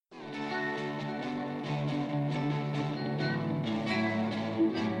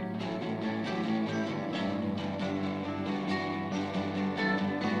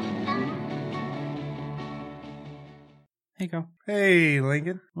Hey, Carl. Hey,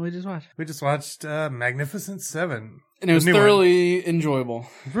 Lincoln. What did we just watch? We just watched Magnificent Seven. And it was thoroughly enjoyable.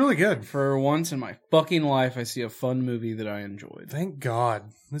 Really good. For once in my fucking life, I see a fun movie that I enjoyed. Thank God.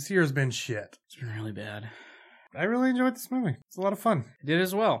 This year has been shit. It's been really bad. I really enjoyed this movie. It's a lot of fun. I did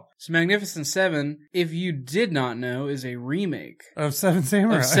as well. So Magnificent Seven, if you did not know, is a remake Of Seven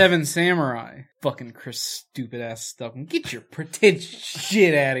Samurai. of Seven Samurai. Fucking Chris stupid ass stuff. Get your pretend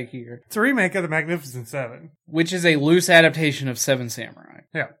shit out of here. It's a remake of The Magnificent Seven. Which is a loose adaptation of Seven Samurai.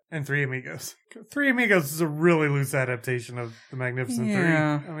 Yeah, and Three Amigos. Three Amigos is a really loose adaptation of The Magnificent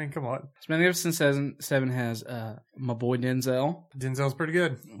Yeah. Three. I mean, come on. So Magnificent Seven has my boy Denzel. Denzel's pretty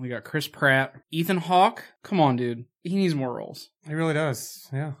good. We got Chris Pratt. Ethan Hawke. Come on, dude. He needs more roles. He really does.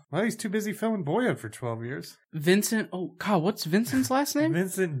 Yeah. Well, he's too busy filming Boyhood for 12 years. Vincent. Oh, God, what's Vincent's last name?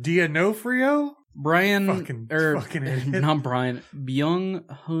 Vincent D'Onofrio? Brian. Fucking idiot. Not Brian.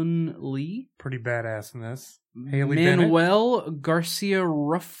 Byung-Hun Lee. Pretty badass in this. Haley Bennett. Manuel Garcia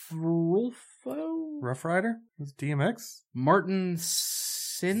Rulfo. Rough Rider? It's DMX? Martin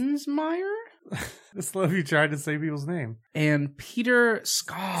Sinsmeyer. Just love you tried to say people's name. And Peter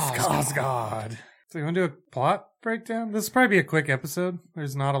Skarsgård. Skarsgård. So you want to do a plot breakdown? This will probably be a quick episode.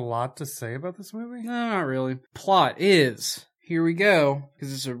 There's not a lot to say about this movie. No, not really. Plot is, here we go,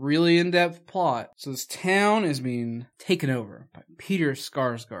 because it's a really in-depth plot. So this town is being taken over by Peter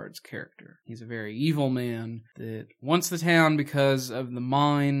Skarsgård's character. He's a very evil man that wants the town because of the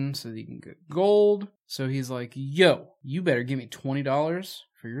mine so that he can get gold. So he's like, yo, you better give me $20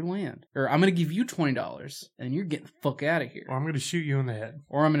 for your land. Or I'm going to give you $20 and you're getting the fuck out of here. Or I'm going to shoot you in the head.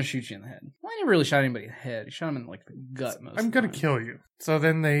 Or I'm going to shoot you in the head. Well, I never really shot anybody in the head. He shot him in like the gut most I'm of the going to time. kill you. So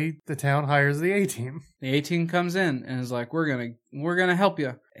then the town hires the A-Team. The A-Team comes in and is like, we're gonna help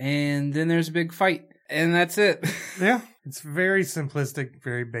you. And then there's a big fight. And that's it. Yeah. It's very simplistic,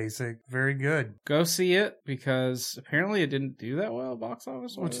 very basic, very good. Go see it, because apparently it didn't do that well box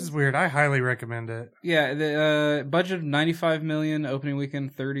office. Which is weird. I highly recommend it. Yeah, the budget of $95 million, opening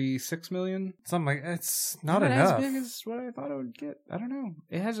weekend $36 million. Something like it's not Not enough. as big as what I thought it would get. I don't know.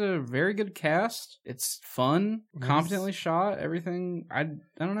 It has a very good cast. It's fun, competently shot. Everything. I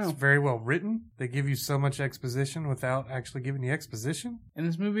don't know. It's very well written. They give you so much exposition without actually giving you exposition. And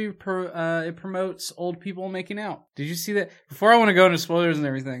this movie, it promotes old people making out. Did you see that? Before I want to go into spoilers and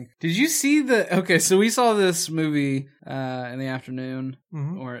everything, did you see the... Okay, so we saw this movie in the afternoon.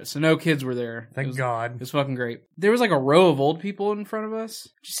 Mm-hmm. So no kids were there. Thank God. It was fucking great. There was like a row of old people in front of us.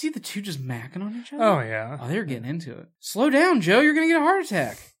 Did you see the two just macking on each other? Oh, yeah. Oh, they were getting into it. Slow down, Joe. You're going to get a heart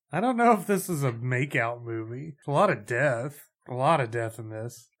attack. I don't know if this is a make-out movie. A lot of death. A lot of death in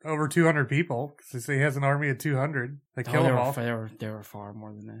this. Over 200 people. Because they say he has an army of 200. They kill them all. There were far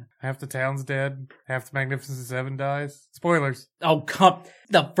more than that. Half the town's dead. Half the Magnificent Seven dies. Spoilers. Oh, come.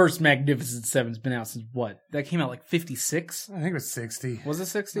 The first Magnificent Seven's been out since what? That came out like 56? I think it was 60. Was it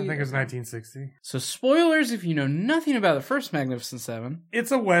 60? I think it was 1960. So spoilers if you know nothing about the first Magnificent Seven.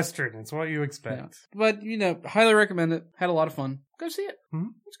 It's a Western. It's what you expect. Yeah. But, highly recommend it. Had a lot of fun. Go see it. Mm-hmm.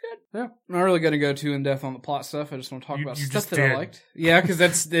 It's good. Yeah. I'm not really going to go too in depth on the plot stuff. I just want to talk about you stuff just that did. I liked. Yeah, because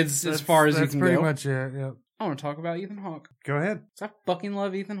that's as far as you can go. That's pretty much it. Yep. I want to talk about Ethan Hawke. Go ahead. I fucking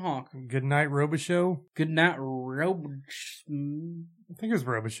love Ethan Hawke. Good Night Robichaux. Good night, I think it was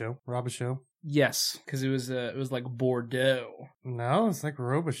Robichaux. Robichaux. Yes, because it was like Bordeaux. No, it's like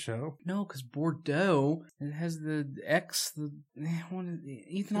Robichaux. No, because Bordeaux, it has the X.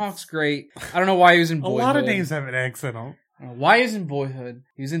 Ethan Hawke's great. I don't know why he was in Boyhood. A lot of names have an X in them. Why is in Boyhood?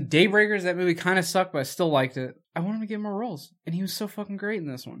 He was in Daybreakers. That movie kind of sucked, but I still liked it. I want him to get more roles, and he was so fucking great in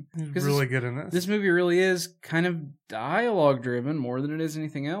this one. He's really good in this. This movie really is kind of dialogue driven more than it is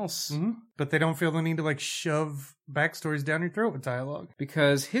anything else. Mm-hmm. But they don't feel the need to shove backstories down your throat with dialogue.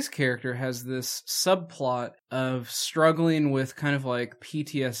 Because his character has this subplot of struggling with kind of like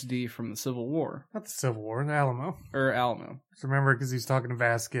PTSD from the Civil War. Not the Civil War, the Alamo. Or Alamo. Just remember, because he's talking to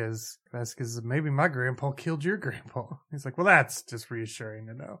Vasquez. Vasquez said, maybe my grandpa killed your grandpa. He's like, well, that's just reassuring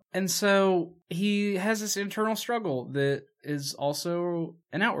to know. And so he has this internal struggle that is also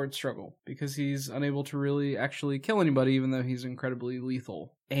an outward struggle because he's unable to really actually kill anybody, even though he's incredibly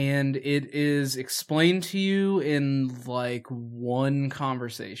lethal. And it is explained to you in like one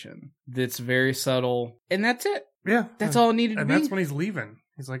conversation that's very subtle. And that's it. Yeah. That's all it needed to be. And that's when he's leaving.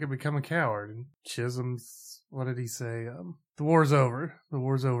 He's like, I become a coward. And Chisholm's, what did he say? The war's over. The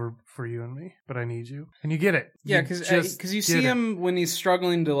war's over for you and me, but I need you. And you get it. Yeah, because you see him when he's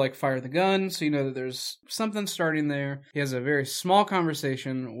struggling to fire the gun, so you know that there's something starting there. He has a very small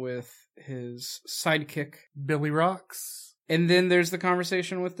conversation with his sidekick. Billy Rocks. And then there's the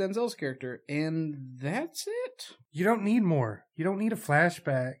conversation with Denzel's character, and that's it. You don't need more. You don't need a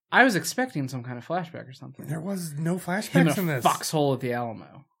flashback. I was expecting some kind of flashback or something. There was no Him flashbacks in in a this. foxhole at the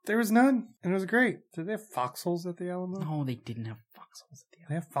Alamo. There was none, and it was great. Did they have foxholes at the Alamo? No, they didn't have foxholes at the Alamo.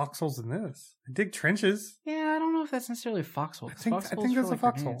 They have foxholes in this. They dig trenches. Yeah, I don't know if that's necessarily a foxhole. I think Foxholes that's are a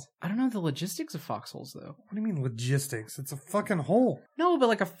foxhole. grenades. I don't know the logistics of foxholes, though. What do you mean logistics? It's a fucking hole. No, but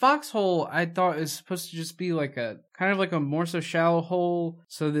like a foxhole, I thought is supposed to just be like a kind of like a more so shallow hole,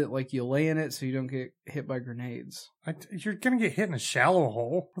 so that like you lay in it so you don't get hit by grenades. You're gonna get hit in a shallow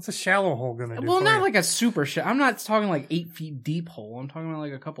hole. What's a shallow hole gonna do? Well, for not you? like a super shallow. I'm not talking like 8 feet deep hole. I'm talking about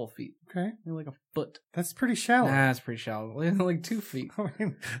like a couple feet, Okay, maybe like a foot. that's pretty shallow. Nah, that's pretty shallow. Like 2 feet. I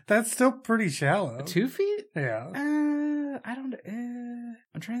mean, that's still pretty shallow. 2 feet? Yeah, I don't.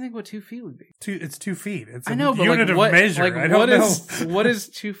 I'm trying to think what 2 feet would be. it's 2 feet. It's a I know, but unit like of what? measure. Like I don't what know. is what is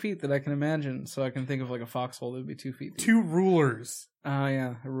 2 feet that I can imagine? So I can think of like a foxhole that would be 2 feet. Deep. 2 rulers. Oh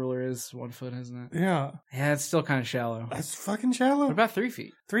yeah, a ruler is 1 foot, isn't it? Yeah, Yeah, it's still kind of shallow. that's fucking shallow. What about 3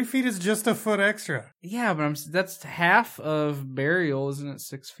 feet? 3 feet is just a foot extra. Yeah, but that's half of burial, isn't it?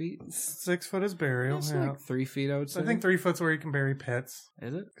 6 feet. 6 foot is burial. It's Yeah. like 3 feet, I would say. I think 3 foot's where you can bury pets.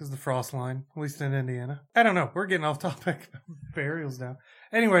 Is it? Because the frost line, at least in Indiana. I don't know. We're getting off topic. Burials now.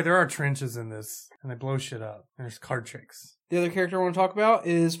 Anyway, there are trenches in this, and they blow shit up. And there's card tricks. The other character I want to talk about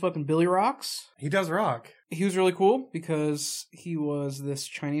is fucking Billy Rocks. He does rock. He was really cool because he was this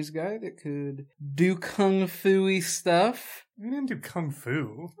Chinese guy that could do kung fu-y stuff. He didn't do kung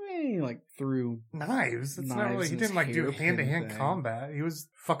fu. He like threw Knives. It's not Knives really. He in didn't his like do hairpin hand-to-hand thing. combat. He was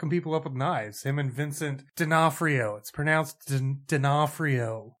fucking people up with knives. Him and Vincent D'Onofrio. It's pronounced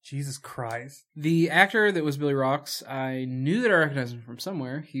D'Onofrio. Jesus Christ. The actor that was Billy Rocks, I knew that I recognized him from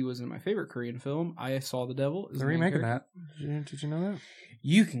somewhere. He was in my favorite Korean film, I Saw the Devil. They're remaking that. Did you know that?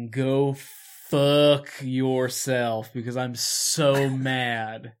 You can go fuck yourself because I'm so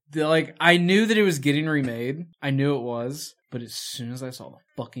mad. Like, I knew that it was getting remade. I knew it was. But as soon as I saw the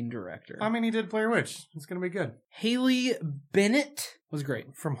fucking director, I mean, he did Blair Witch. It's gonna be good. Haley Bennett was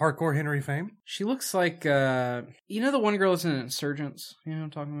great. From Hardcore Henry fame. She looks like, you know the one girl that's in Insurgents? You know what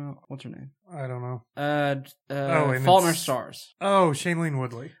I'm talking about? What's her name? I don't know. Fault in Our Stars. Oh, Shailene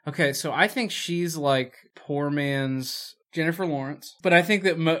Woodley. Okay, so I think she's like poor man's Jennifer Lawrence. But I think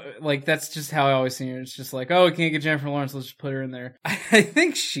that, that's just how I always see her. It's just like, oh, we can't get Jennifer Lawrence, let's just put her in there. I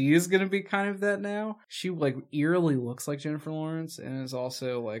think she is going to be kind of that now. She, eerily looks like Jennifer Lawrence and is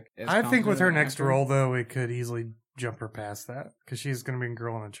also, as I think with her confident an next actor. role, though, it could easily jump her past that because she's going to be a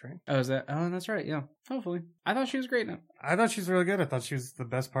girl on a train. Oh, is that? Oh, that's right, yeah. Hopefully. I thought she was great now. I thought she's really good. I thought she was the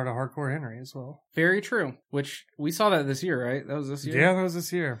best part of Hardcore Henry as well. Very true. Which, we saw that this year, right? That was this year? Yeah, that was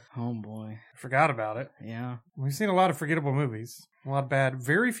this year. Oh, boy. Forgot about it. Yeah. We've seen a lot of forgettable movies. A lot bad.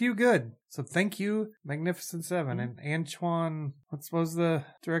 Very few good. So thank you, Magnificent Seven. And Antoine, what was the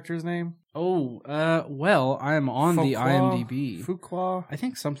director's name? Oh, well, I'm on the IMDb. Fuqua? I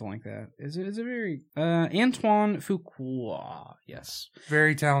think something like that. Is it very Antoine Fuqua? Yes,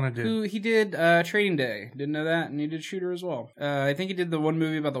 very talented dude. Who he did Trading Day. Didn't know that, and he did Shooter as well. I think he did the one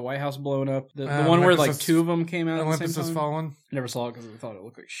movie about the White House blowing up. The one where two of them came out. Olympus at the same Has time. Fallen. Never saw it because I thought it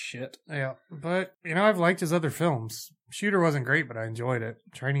looked like shit. Yeah, but I've liked his other films. Shooter wasn't great, but I enjoyed it.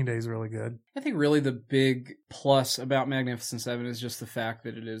 Training Day is really good. I think really the big plus about Magnificent Seven is just the fact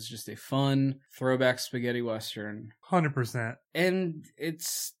that it is just a fun throwback spaghetti western. 100%. And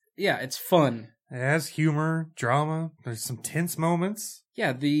it's fun. It has humor, drama. There's some tense moments.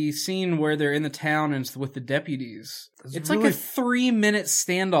 Yeah, the scene where they're in the town and it's with the deputies. It's really, like a 3-minute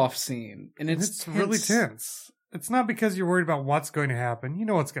standoff scene. And it's tense. Really tense. It's not because you're worried about what's going to happen. You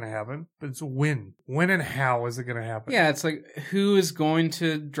know what's going to happen. But it's when. When and how is it going to happen? Yeah, it's like, who is going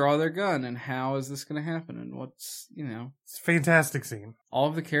to draw their gun and how is this going to happen? And what's, It's a fantastic scene. All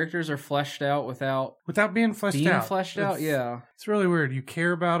of the characters are fleshed out without being fleshed out. Yeah. It's really weird. You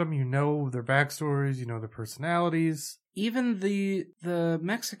care about them. You know their backstories. You know their personalities. Even the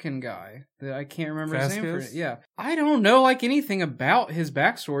Mexican guy that I can't remember his name for it. Vasquez? Yeah. I don't know anything about his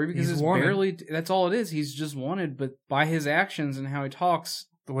backstory because He's it's wanted. barely, that's all it is. He's just wanted, but by his actions and how he talks,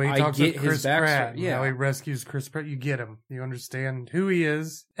 the way he I talks get with Chris his backstory. Pratt, and Yeah. how he rescues Chris Pratt, you get him. You understand who he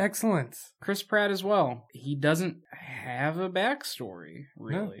is. Excellent. Chris Pratt as well. He doesn't have a backstory,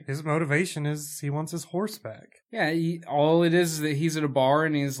 really. No, his motivation is he wants his horse back. Yeah, all it is that he's at a bar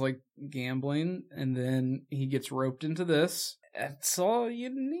and he's gambling, and then he gets roped into this. That's all you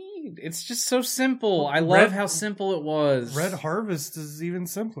need. It's just so simple. I love how simple it was. Red Harvest is even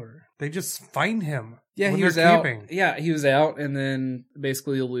simpler. They just find him. Yeah, when he was they're out. camping. Yeah, he was out, and then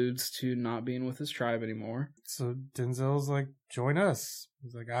basically alludes to not being with his tribe anymore. So Denzel's like, join us.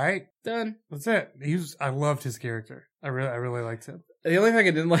 He's like, all right, Done. that's it. I loved his character. I really liked it. The only thing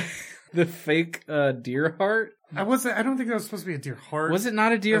I didn't like, the fake deer heart. I don't think that was supposed to be a deer heart. Was it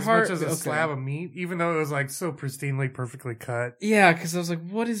not a deer as heart? much as a slab of meat, even though it was like so pristinely, perfectly cut. Yeah, because I was like,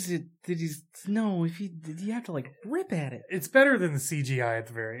 what is it? Did you have to like rip at it? It's better than the CGI at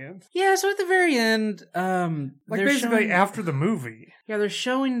the very end. Yeah, so at the very end, Like basically after the movie. Yeah, they're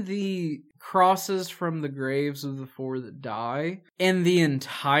showing the crosses from the graves of the 4 that die, and the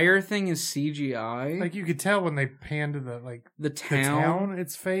entire thing is CGI. Like you could tell when they pan to the town,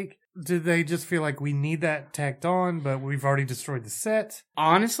 it's fake. Did they just feel like we need that tacked on, but we've already destroyed the set?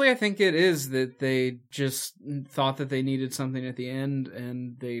 Honestly, I think it is that they just thought that they needed something at the end,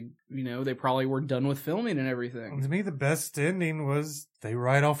 and they probably were done with filming and everything. To me, the best ending was they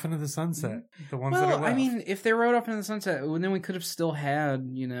ride off into the sunset. The ones that are left. I mean, if they rode off into the sunset, then we could have still had,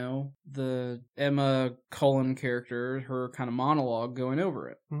 the Emma Cullen character, her kind of monologue going over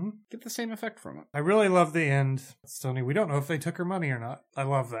it. Mm-hmm. Get the same effect from it. I really love the end. Stoney, we don't know if they took her money or not. I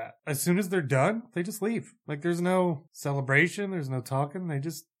love that. As soon as they're done, they just leave. Like, there's no celebration, there's no talking, they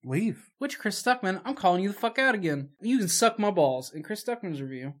just leave. Which Chris Stuckman, I'm calling you the fuck out again. You can suck my balls. In Chris Stuckman's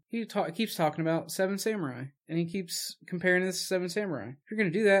review, he keeps talking about Seven Samurai, and he keeps comparing this to Seven Samurai. If you're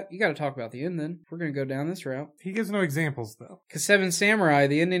going to do that, you got to talk about the end then. If we're going to go down this route. He gives no examples, though. Because Seven Samurai,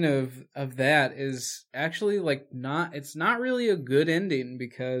 the ending of that is actually it's not really a good ending,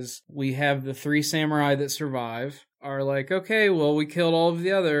 because we have the 3 samurai that survive are like, okay, well, we killed all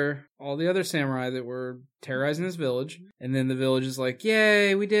the other samurai that were terrorizing this village. And then the village is like,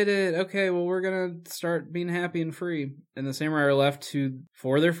 yay, we did it. Okay, well, we're going to start being happy and free. And the samurai are left to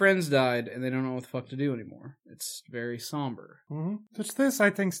 4 of their friends died, and they don't know what the fuck to do anymore. It's very somber. Mm-hmm. Which this, I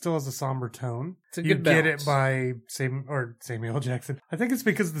think, still has a somber tone. It's a good balance. Get it by Samuel L. Jackson. I think it's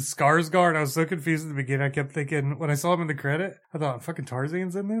because the Skarsgård, I was so confused at the beginning. I kept thinking, when I saw him in the credit, I thought, fucking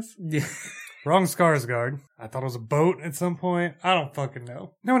Tarzan's in this? Yeah. Wrong Skarsgård. I thought it was a boat at some point. I don't fucking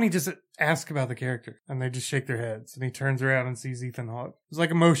know. No, and he just asks about the character, and they just shake their heads, and he turns around and sees Ethan Hawke. There's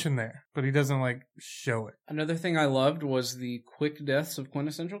like emotion there, but he doesn't show it. Another thing I loved was the quick deaths of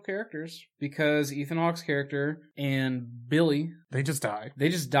quintessential characters, because Ethan Hawke's character and Billy, they just die. They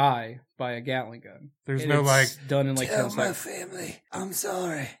just die by a Gatling gun. There's and no done in 10 seconds. Tell my family, I'm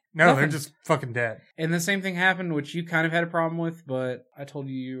sorry. No, Nothing. They're just fucking dead. And the same thing happened, which you kind of had a problem with, but I told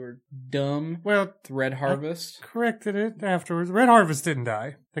you were dumb. Well, Red Harvest. I corrected it afterwards. Red Harvest didn't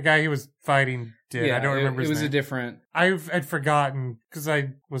die. The guy he was fighting did. Yeah, I don't remember his name. It was a different... I'd forgotten, because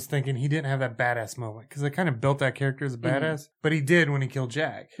I was thinking he didn't have that badass moment, because I kind of built that character as a badass, but he did when he killed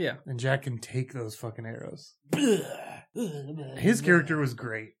Jack. Yeah. And Jack can take those fucking arrows. His character was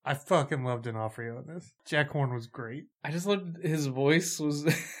great. I fucking loved D'Onofrio in this. Jack Horn was great. I just loved his voice was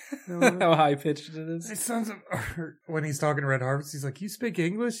how high pitched it is. It sounds when he's talking to Red Harvest, he's like, "You speak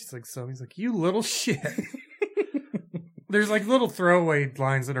English?" He's like, "So." He's like, "You little shit." There's little throwaway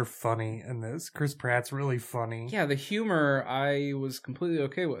lines that are funny in this. Chris Pratt's really funny. Yeah, the humor I was completely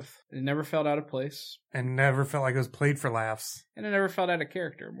okay with. It never felt out of place. And never felt like it was played for laughs. And it never felt out of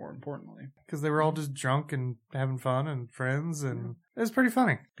character, more importantly. Because they were all just drunk and having fun and friends, and it was pretty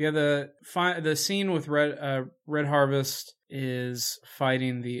funny. Yeah, the scene with Red Harvest is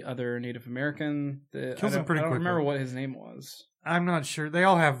fighting the other Native American. Kills him pretty quickly. I don't remember what his name was. I'm not sure. They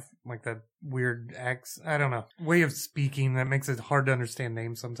all have that weird I don't know, way of speaking that makes it hard to understand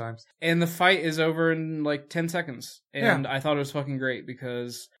names sometimes. And the fight is over in 10 seconds. And I thought it was fucking great,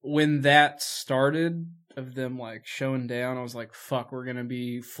 because when that started, of them showing down, I was like, fuck, we're gonna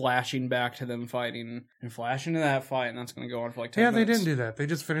be flashing back to them fighting and flashing to that fight, and that's gonna go on for 10 minutes. They didn't do that. They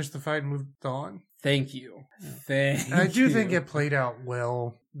just finished the fight and moved on. Thank you. Thank you. I do think it played out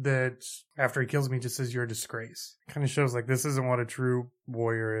well, that after he kills me, he just says, "You're a disgrace." Kind of shows this isn't what a true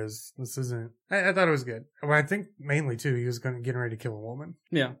warrior is. This isn't. I thought it was good. Well, I think mainly too, he was getting ready to kill a woman.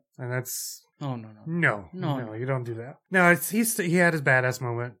 Yeah. And that's... Oh, no. No, you don't do that. No, he had his badass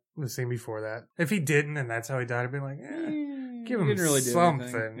moment the scene before that. If he didn't, and that's how he died, I'd be like, give him really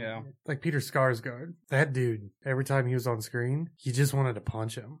something. Yeah. Like Peter Skarsgård. That dude, every time he was on screen, you just wanted to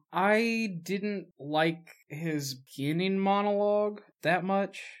punch him. I didn't like his beginning monologue that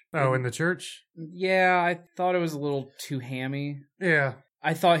much. Oh, in the church? Yeah, I thought it was a little too hammy. Yeah.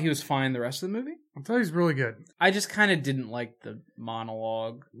 I thought he was fine the rest of the movie. I thought he was really good. I just kind of didn't like the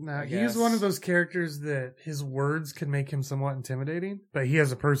monologue. No, he's one of those characters that his words can make him somewhat intimidating, but he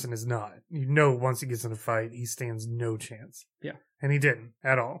as a person is not. Once he gets in a fight, he stands no chance. Yeah. And he didn't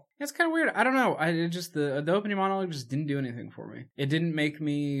at all. It's kind of weird. I don't know. The opening monologue just didn't do anything for me. It didn't make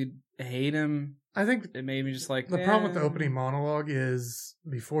me hate him. I think it made me just the problem with the opening monologue is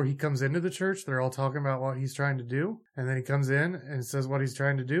before he comes into the church, they're all talking about what he's trying to do. And then he comes in and says what he's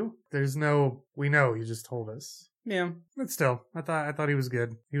trying to do. There's no, we know, you just told us. Yeah. But still, I thought he was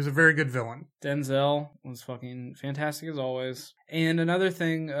good. He was a very good villain. Denzel was fucking fantastic as always. And another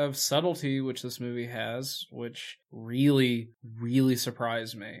thing of subtlety which this movie has, which really, really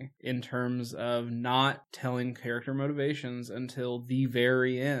surprised me in terms of not telling character motivations until the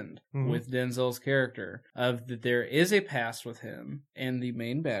very end with Denzel's character, of that there is a past with him and the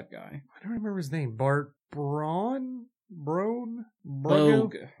main bad guy. I don't remember his name. Bart Braun? Brone?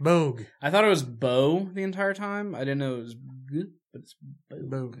 Bogue. Bogue. I thought it was Bo the entire time. I didn't know it was G, but it's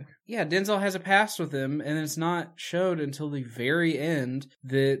Bogue. Yeah, Denzel has a past with him, and it's not showed until the very end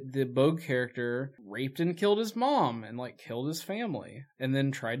that the Bogue character raped and killed his mom and like killed his family and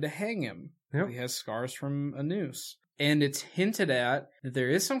then tried to hang him. Yep. He has scars from a noose. And it's hinted at that there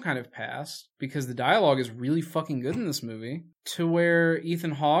is some kind of past because the dialogue is really fucking good in this movie, to where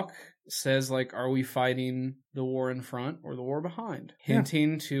Ethan Hawke says, like, are we fighting the war in front or the war behind?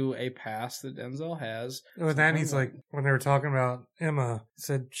 Hinting to a past that Denzel has. With that, he's like, when they were talking about Emma, he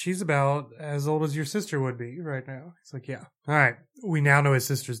said, she's about as old as your sister would be right now. He's like, yeah. All right. We now know his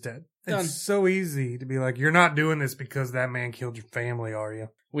sister's dead. Done. It's so easy to be like, you're not doing this because that man killed your family, are you?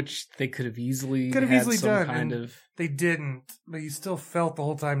 Which they could have easily Could have had easily some done. kind and of... They didn't. But you still felt the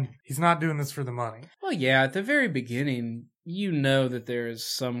whole time, he's not doing this for the money. Well, yeah, at the very beginning, you know that there is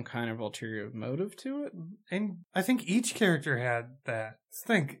some kind of ulterior motive to it. And I think each character had that.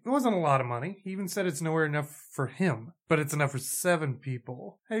 Think, it wasn't a lot of money. He even said it's nowhere enough for him, but it's enough for 7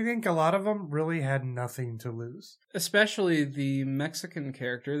 people. I think a lot of them really had nothing to lose. Especially the Mexican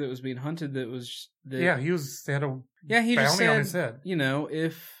character that was being hunted that was... They had a he just bounty said, on his head. You know,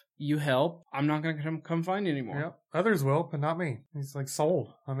 if you help, I'm not going to come find you anymore. Yep. Others will, but not me. He's like,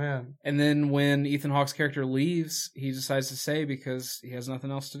 sold. I'm in. And then when Ethan Hawke's character leaves, he decides to stay because he has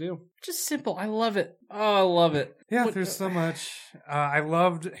nothing else to do. Just simple. I love it. Oh, I love it. Yeah, there's so much. I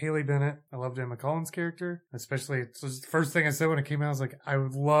loved Haley Bennett. I loved Emma Collins' character. Especially, it's the first thing I said when it came out. I was like, I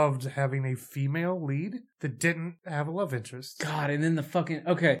loved having a female lead that didn't have a love interest. God, and then the fucking...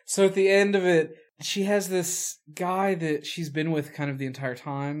 Okay, so at the end of it, she has this guy that she's been with kind of the entire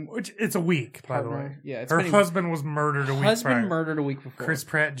time. Which, it's a week, by the way. Yeah, her husband was murdered a week prior. Murdered a week before. Chris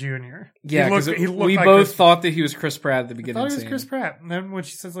Pratt Jr. Yeah, because he looked we like both thought that he was Chris Pratt at the I beginning. thought he was Chris Pratt, and then when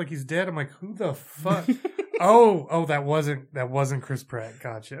she says like he's dead, I'm like, who the fuck? oh, that wasn't Chris Pratt.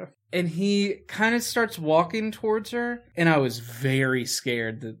 Gotcha. And he kind of starts walking towards her, and I was very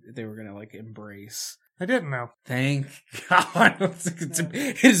scared that they were gonna like embrace. I didn't know. Thank God.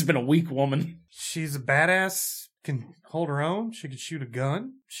 It has been a weak woman. She's a badass, can hold her own. She can shoot a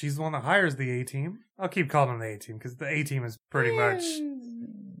gun. She's the one that hires the A-Team. I'll keep calling them the A-Team because the A-Team is pretty much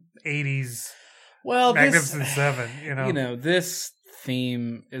 80s Magnificent Seven, you know. You know, this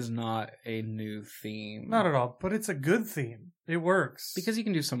theme is not a new theme. Not at all, but it's a good theme. It works. Because you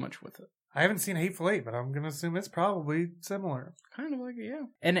can do so much with it. I haven't seen Hateful Eight, but I'm going to assume it's probably similar. Kind of like it, yeah.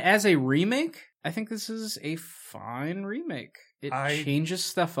 And as a remake, I think this is a fine remake. It changes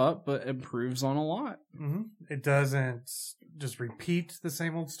stuff up, but improves on a lot. Mm-hmm. It doesn't just repeat the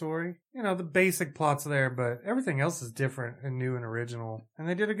same old story. You know, the basic plot's there, but everything else is different and new and original. And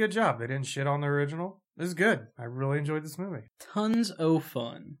they did a good job. They didn't shit on the original. This is good. I really enjoyed this movie. Tons of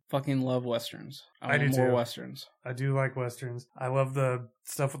fun. Fucking love Westerns. I do more too. Westerns. I do like Westerns. I love the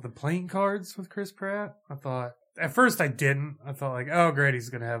stuff with the playing cards with Chris Pratt. I thought... At first I didn't. I thought like, oh great, he's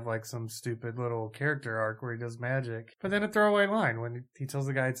going to have like some stupid little character arc where he does magic. But then a throwaway line when he tells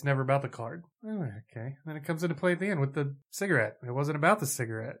the guy it's never about the card. Oh, okay. And then it comes into play at the end with the cigarette. It wasn't about the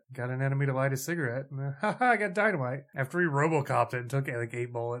cigarette. Got an enemy to light a cigarette. And then, I got dynamite. After he Robocopped it and took like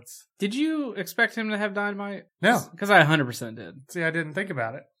 8 bullets. Did you expect him to have dynamite? No. Because I 100% did. See, I didn't think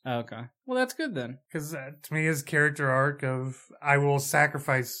about it. Oh, okay. Well, that's good then. Because to me, his character arc of I will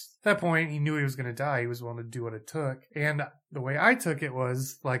sacrifice... At that point, he knew he was going to die. He was willing to do what it took. And the way I took it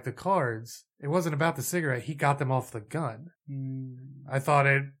was, like the cards, it wasn't about the cigarette. He got them off the gun. I thought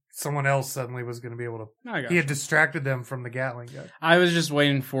someone else suddenly was going to be able to... He had distracted them from the Gatling gun. I was just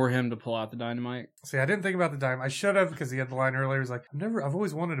waiting for him to pull out the dynamite. See, I didn't think about the dynamite. I should have, because he had the line earlier. He was like, I've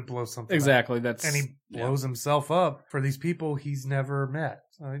always wanted to blow something Exactly. up. And he blows himself up for these people he's never met.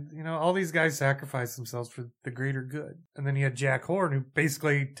 So, you know, all these guys sacrifice themselves for the greater good. And then you had Jack Horn, who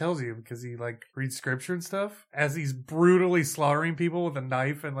basically tells you, because he, like, reads scripture and stuff, as he's brutally slaughtering people with a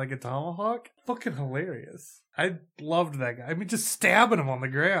knife and, like, a tomahawk. Fucking hilarious. I loved that guy. I mean, just stabbing him on the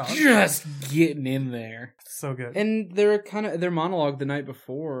ground. Just getting in there. So good. And their monologue the night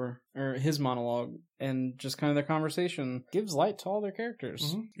before, or his monologue, and just kind of their conversation gives light to all their characters.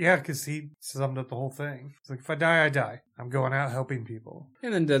 Mm-hmm. Yeah, because he summed up the whole thing. It's like, if I die, I die. I'm going out helping people.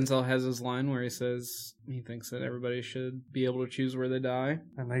 And then Denzel has his line where he says he thinks that everybody should be able to choose where they die.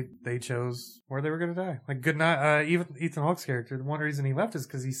 And they chose where they were going to die. Like, good night. Even Ethan Hawke's character, the one reason he left is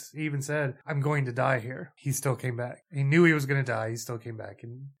because he even said, I'm going to die here. He still came back. He knew he was going to die. He still came back.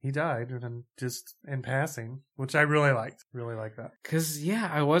 And he died. And then just in passing, which I really liked. Really like that. Because, yeah,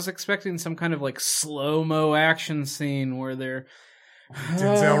 I was expecting some kind of like slow-mo action scene where they're...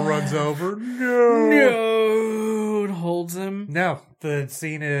 Denzel runs over. No! And holds him. No, the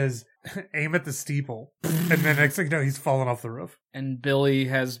scene is aim at the steeple. And then next thing you know, he's falling off the roof. And Billy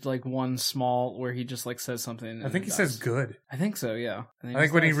has like one small where he just like says something. And I think he says good. I think so, yeah. I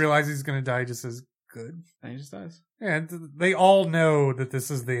think when he realizes he's going to die, he just says good. And he just dies. And they all know that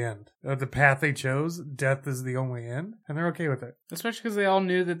this is the end. The path they chose, death is the only end, and they're okay with it. Especially because they all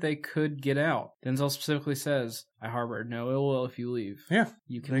knew that they could get out. Denzel specifically says, I harbor no ill will if you leave. Yeah.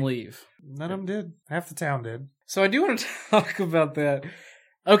 You can leave. None of them did. Half the town did. So I do want to talk about that.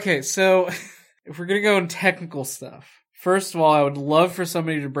 Okay, so if we're going to go in technical stuff, first of all, I would love for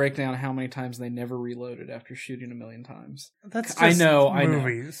somebody to break down how many times they never reloaded after shooting 1,000,000 times. That's just I know.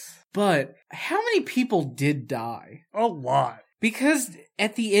 movies. But how many people did die? A lot. Because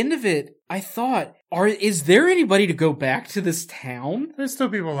at the end of it, I thought, is there anybody to go back to this town? There's still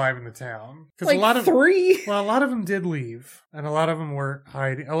people alive in the town. Like a lot of 3? Well, a lot of them did leave, and a lot of them were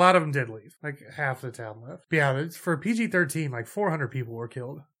hiding. A lot of them did leave. Like half the town left. But yeah, for PG-13, like 400 people were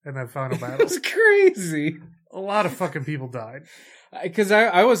killed in that final battle. That's crazy. A lot of fucking people died. Because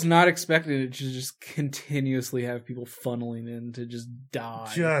I was not expecting it to just continuously have people funneling in to just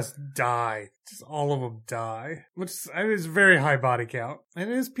die. Just die. Just all of them die. Which is very high body count. And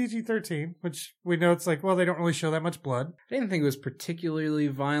it is PG-13, which we know it's like, well, they don't really show that much blood. I didn't think it was particularly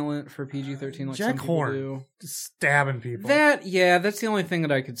violent for PG-13 like Jack some people Horn. do. Just stabbing people. That's the only thing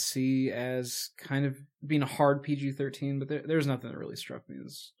that I could see as kind of being a hard PG-13, but there's nothing that really struck me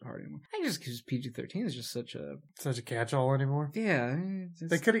as hard anymore. I think just because PG-13 is just such a catch-all anymore. Yeah.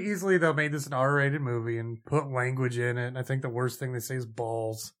 They could have easily, though, made this an R-rated movie and put language in it. And I think the worst thing they say is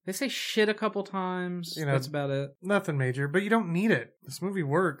balls. They say shit a couple times. That's about it. Nothing major, but you don't need it. This movie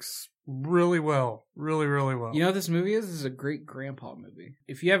works really well. Really, really well. You know what this movie is? This is a great grandpa movie.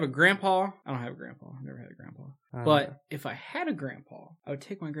 If you have a grandpa, I don't have a grandpa. I've never had a grandpa. But if I had a grandpa, I would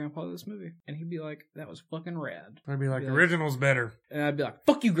take my grandpa to this movie. And he'd be like, that was fucking rad. I'd be like, the original's better. And I'd be like,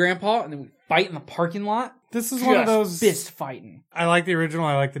 fuck you, grandpa. And then we'd fight in the parking lot. This is one of those fist fighting. I like the original.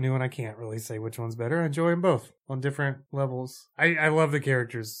 I like the new one. I can't really say which one's better. I enjoy them both on different levels. I love the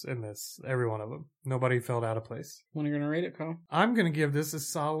characters in this. Every one of them. Nobody felt out of place. When are you going to rate it, Kyle? I'm going to give this a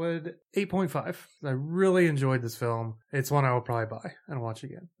solid 8.5. I really enjoyed this film. It's one I will probably buy and watch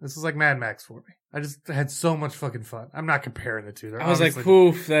again. This is like Mad Max for me. I just had so much fucking fun. I'm not comparing the two. I was like,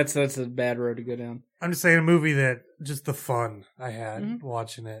 poof, that's a bad road to go down. I'm just saying a movie that just the fun I had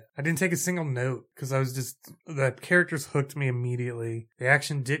watching it. I didn't take a single note because I was just, the characters hooked me immediately. The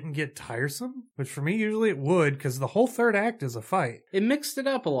action didn't get tiresome, which for me usually it would because the whole third act is a fight. It mixed it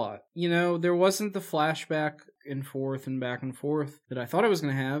up a lot. You know, there wasn't the flashback and forth and back and forth that I thought it was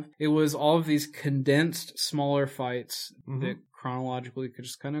going to have. It was all of these condensed smaller fights that chronologically could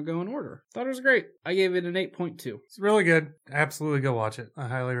just kind of go in order. Thought it was great. I gave it an 8.2. It's really good. Absolutely go watch it. I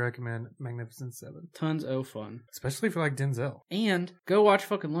highly recommend Magnificent Seven. Tons of fun. Especially for like Denzel. And go watch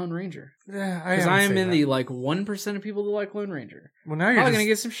fucking Lone Ranger. Yeah, because I am in the like 1% of people that like Lone Ranger. Well, now you're probably going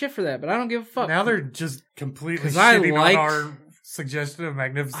to get some shit for that, but I don't give a fuck. Now they're just completely shitting on our suggestion of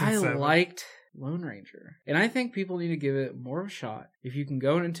Magnificent Seven. I liked Lone Ranger. And I think people need to give it more of a shot. If you can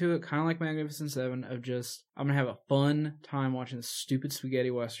go into it kind of like Magnificent Seven of just, I'm going to have a fun time watching this stupid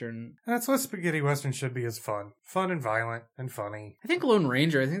spaghetti western. That's what spaghetti western should be, is fun. Fun and violent and funny. I think Lone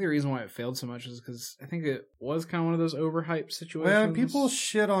Ranger, I think the reason why it failed so much is because I think it was kind of one of those overhyped situations. Well, people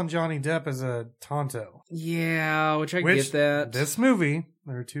shit on Johnny Depp as a Tonto. Yeah, which I get that. This movie,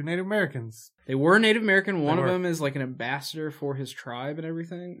 there are 2 Native Americans. They were Native American. One of them is like an ambassador for his tribe and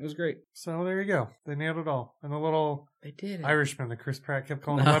everything. It was great. So there you go. They nailed it all. And the little they did Irishman that Chris Pratt kept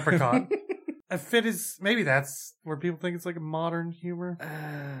calling a leprechaun. A fit is, maybe that's where people think it's like a modern humor.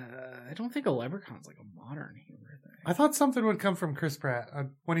 I don't think a leprechaun's like a modern humor thing. I thought something would come from Chris Pratt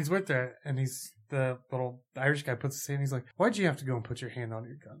when he's with her and the little Irish guy puts his hand, he's like, why'd you have to go and put your hand on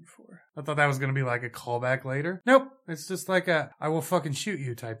your gun for? I thought that was going to be like a callback later. Nope. It's just like I will fucking shoot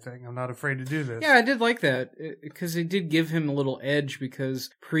you type thing. I'm not afraid to do this. Yeah, I did like that because it did give him a little edge because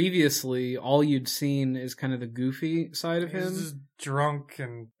previously all you'd seen is kind of the goofy side of him. He's just drunk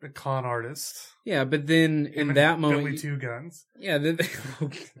and a con artist. Yeah, but then in that moment... Billy Two Guns. Yeah,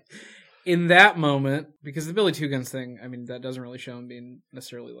 in that moment, because the Billy Two Guns thing, I mean, that doesn't really show him being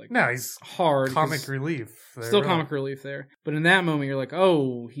necessarily like No, he's hard. comic 'cause relief. there, Still really. comic relief there. But in that moment, you're like,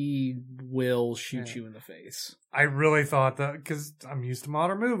 oh, he will shoot Yeah. you in the face. I really thought that, because I'm used to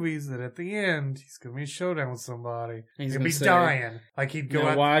modern movies, that at the end, he's going to be a showdown with somebody. And he's He'll gonna be say, dying. Like he'd go Now,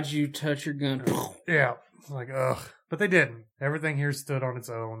 out. why'd you touch your gun? Yeah. Like, ugh. But they didn't. Everything here stood on its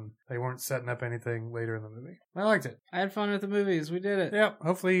own. They weren't setting up anything later in the movie. I liked it. I had fun at the movies. We did it. Yeah,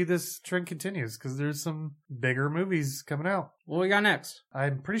 hopefully this trend continues, because there's some bigger movies coming out. What we got next?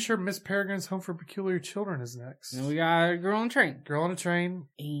 I'm pretty sure Miss Peregrine's Home for Peculiar Children is next. And we got Girl on the Train. Girl on a Train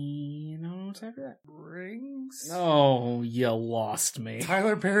And I don't know what's after that. brings Oh, you lost me.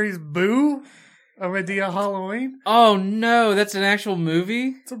 Tyler Perry's Boo, A Medea Halloween. Oh, no, that's an actual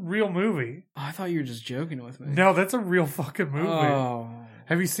movie? It's a real movie. Oh, I thought you were just joking with me. No, that's a real fucking movie. Oh.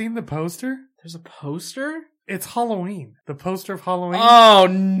 Have you seen the poster? There's a poster? It's Halloween. The poster of Halloween. Oh,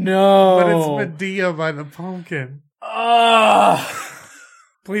 no. But it's Medea by the Pumpkin. Oh.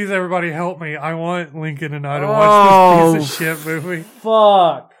 Please, everybody, help me. I want Lincoln and I to watch this piece of shit movie.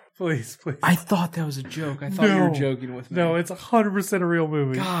 Fuck. Please, please. I thought that was a joke. I thought you were No. joking with me. No, it's 100% a real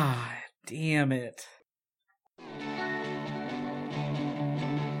movie. God damn it.